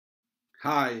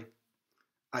Hi,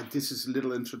 this is a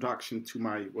little introduction to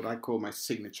my what I call my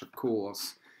signature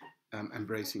course,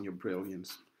 Embracing Your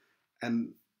Brilliance.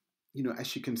 And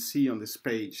as you can see on this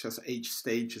page, there's 8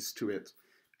 stages to it,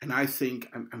 and I think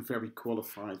I'm very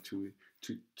qualified to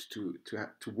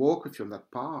walk with you on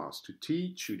that path, to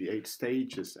teach you the 8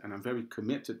 stages, and I'm very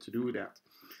committed to do that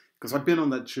because I've been on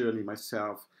that journey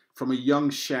myself. From a young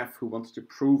chef who wanted to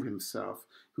prove himself,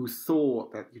 who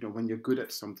thought that when you're good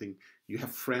at something, you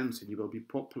have friends and you will be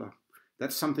popular.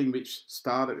 That's something which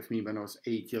started with me when I was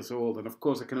 8 years old, and of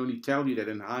course I can only tell you that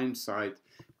in hindsight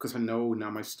because I know now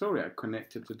my story. I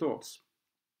connected the dots,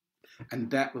 and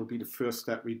that will be the first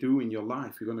step we do in your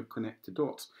life. We're going to connect the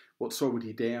dots. What's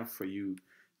already there for you,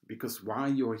 because why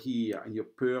you're here and your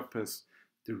purpose,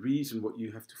 the reason what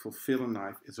you have to fulfill in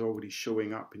life is already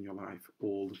showing up in your life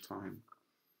all the time.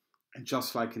 And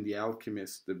just like in The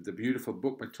Alchemist, the beautiful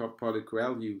book by Paulo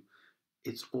Coelho,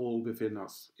 it's all within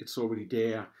us. It's already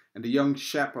there. And the young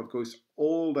shepherd goes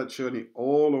all that journey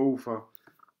all over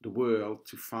the world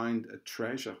to find a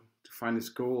treasure, to find his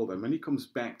gold. And when he comes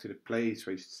back to the place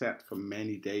where he sat for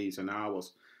many days and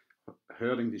hours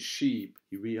herding the sheep,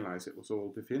 he realized it was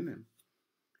all within him.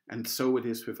 And so it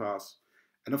is with us.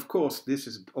 And of course, this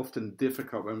is often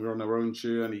difficult when we're on our own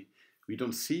journey. We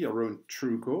don't see our own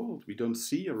true gold. We don't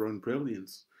see our own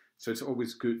brilliance. So it's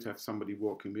always good to have somebody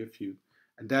walking with you.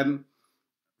 And then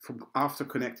after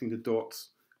connecting the dots,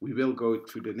 we will go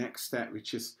to the next step,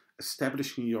 which is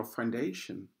establishing your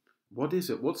foundation. What is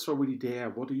it? What's already there?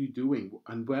 What are you doing?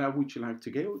 And where would you like to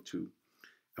go to?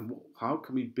 And how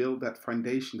can we build that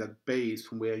foundation, that base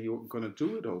from where you're going to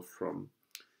do it all from?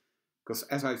 Because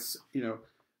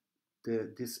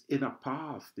this inner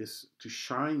path, this to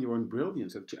shine your own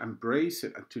brilliance and to embrace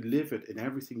it and to live it in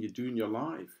everything you do in your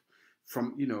life.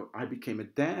 From, I became a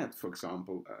dad, for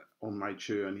example, on my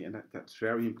journey, and that's a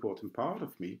very important part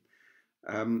of me.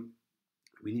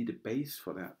 We need a base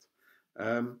for that.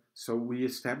 So we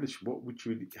establish what would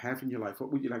you have in your life,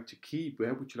 what would you like to keep,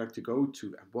 where would you like to go to,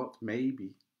 and what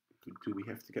maybe do we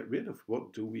have to get rid of,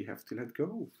 what do we have to let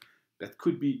go. That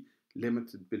could be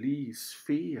limited beliefs,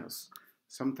 fears,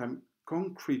 sometimes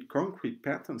concrete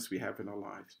patterns we have in our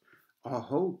lives, our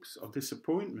hopes, our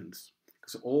disappointments,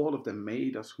 because all of them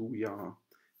made us who we are.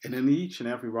 And in each and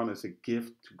every one is a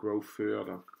gift to grow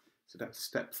further. So that's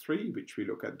step 3, which we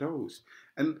look at those.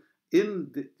 And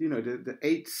in the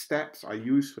 8 steps I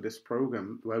use for this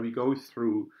program, where we go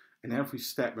through, and every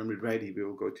step when we're ready, we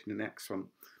will go to the next one.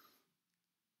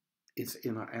 It's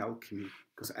inner alchemy,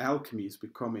 because alchemy is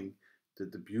becoming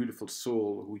the beautiful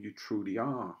soul who you truly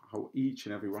are, how each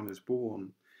and every one is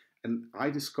born. And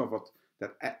I discovered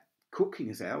that cooking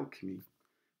is alchemy,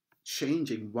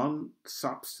 changing one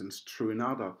substance through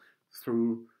another,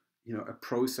 through a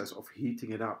process of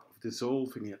heating it up, of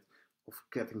dissolving it, of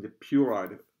getting the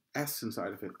pure essence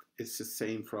out of it. It's the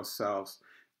same for ourselves.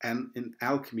 And in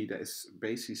alchemy, there is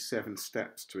basically 7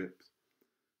 steps to it.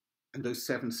 And those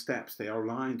 7 steps, they are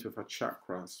aligned with our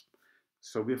chakras.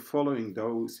 So we're following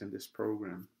those in this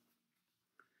program.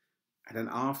 And then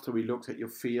after we looked at your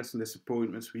fears and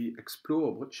disappointments, we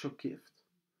explore what's your gift.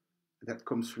 That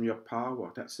comes from your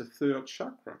power. That's the 3rd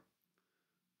chakra.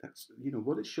 That's,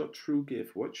 what is your true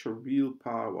gift? What's your real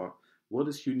power? What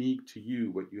is unique to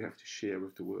you, what you have to share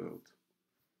with the world?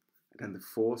 And then the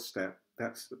 4th step,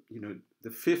 that's, the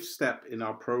 5th step in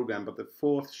our program, but the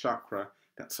 4th chakra,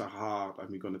 that's our heart. And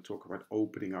we're going to talk about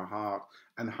opening our heart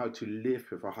and how to live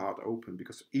with our heart open,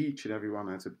 because each and every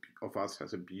one of us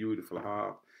has a beautiful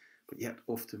heart, but yet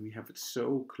often we have it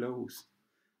so closed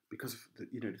because of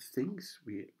the things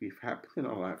we've happened in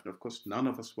our life. And of course, none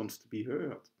of us wants to be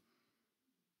hurt.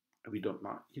 And we don't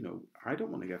want, I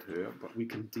don't want to get hurt, but we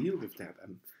can deal with that.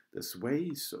 And there's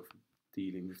ways of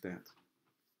dealing with that.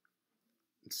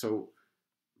 And so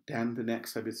then the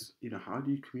next step is, how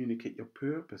do you communicate your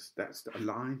purpose? That's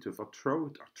aligned with our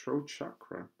throat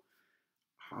chakra.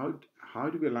 How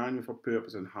do we align with our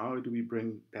purpose, and how do we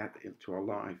bring that into our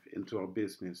life, into our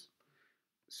business?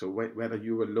 So whether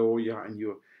you're a lawyer and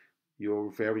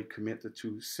you're very committed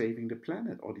to saving the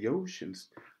planet or the oceans,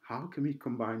 how can we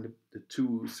combine the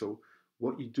two so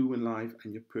what you do in life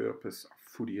and your purpose are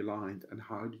fully aligned? And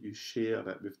how do you share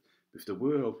that with the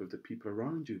world, with the people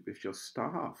around you, with your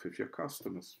staff, with your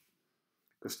customers?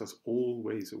 Because there's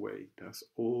always a way. There's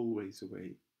always a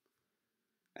way.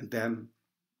 And then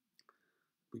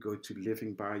we go to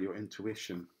living by your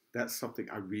intuition. That's something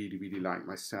I really, really like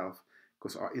myself,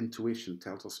 because our intuition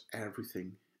tells us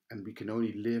everything. And we can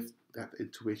only live that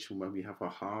intuition when we have our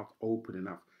heart open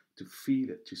enough to feel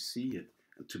it, to see it,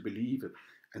 and to believe it,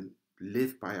 and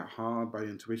live by our heart, by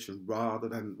intuition, rather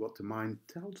than what the mind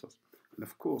tells us. And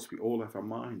of course, we all have our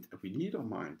mind, and we need our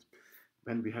mind.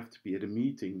 When we have to be at a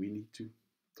meeting, we need to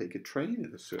take a train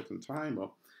at a certain time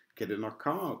or get in our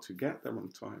car to get there on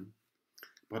time.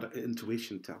 But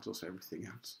intuition tells us everything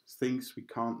else, things we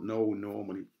can't know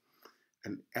normally.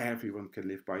 And everyone can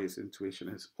live by his intuition.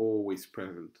 It's always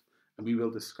present. And we will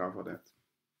discover that.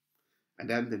 And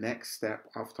then the next step,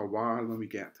 after a while, when we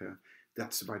get there,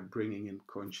 that's about bringing in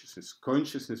consciousness.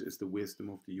 Consciousness is the wisdom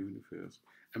of the universe.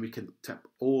 And we can tap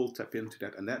into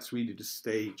that. And that's really the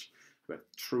stage where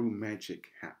true magic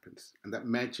happens. And that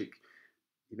magic,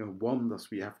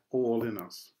 wonders we have all in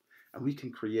us. And we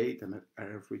can create them at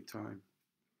every time.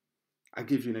 I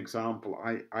give you an example.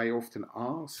 I often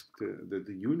ask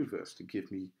the universe to give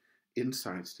me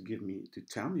insights, to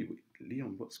tell me,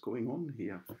 Leon, what's going on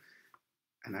here?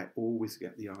 And I always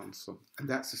get the answer. And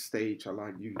that's a stage I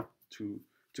like you to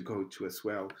go to as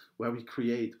well, where we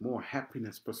create more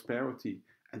happiness, prosperity,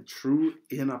 and true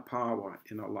inner power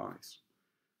in our lives.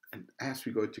 And as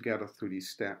we go together through these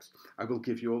steps, I will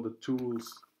give you all the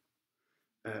tools,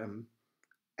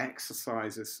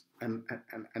 exercises, and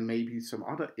maybe some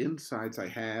other insights I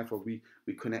have, or we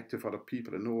connect with other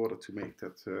people in order to make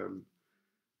that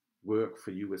work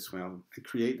for you as well, and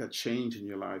create that change in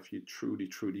your life you truly,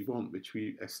 truly want, which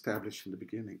we established in the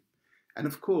beginning. And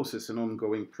of course, it's an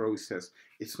ongoing process.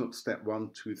 It's not step 1,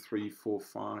 2, 3, 4,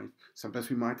 5. Sometimes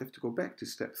we might have to go back to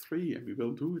step 3, and we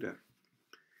will do that.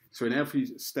 So in every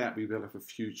step, we will have a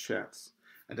few chats.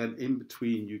 And then in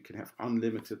between, you can have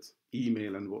unlimited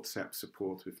email and WhatsApp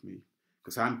support with me.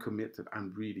 Because I'm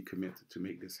really committed to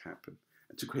make this happen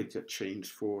and to create that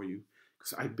change for you.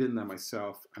 Because I've been there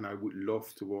myself, and I would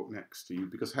love to walk next to you.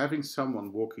 Because having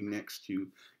someone walking next to you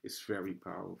is very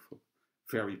powerful,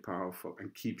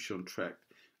 and keeps you on track.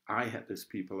 I had those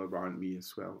people around me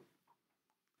as well.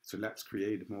 So let's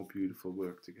create a more beautiful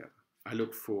work together. I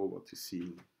look forward to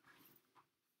seeing you.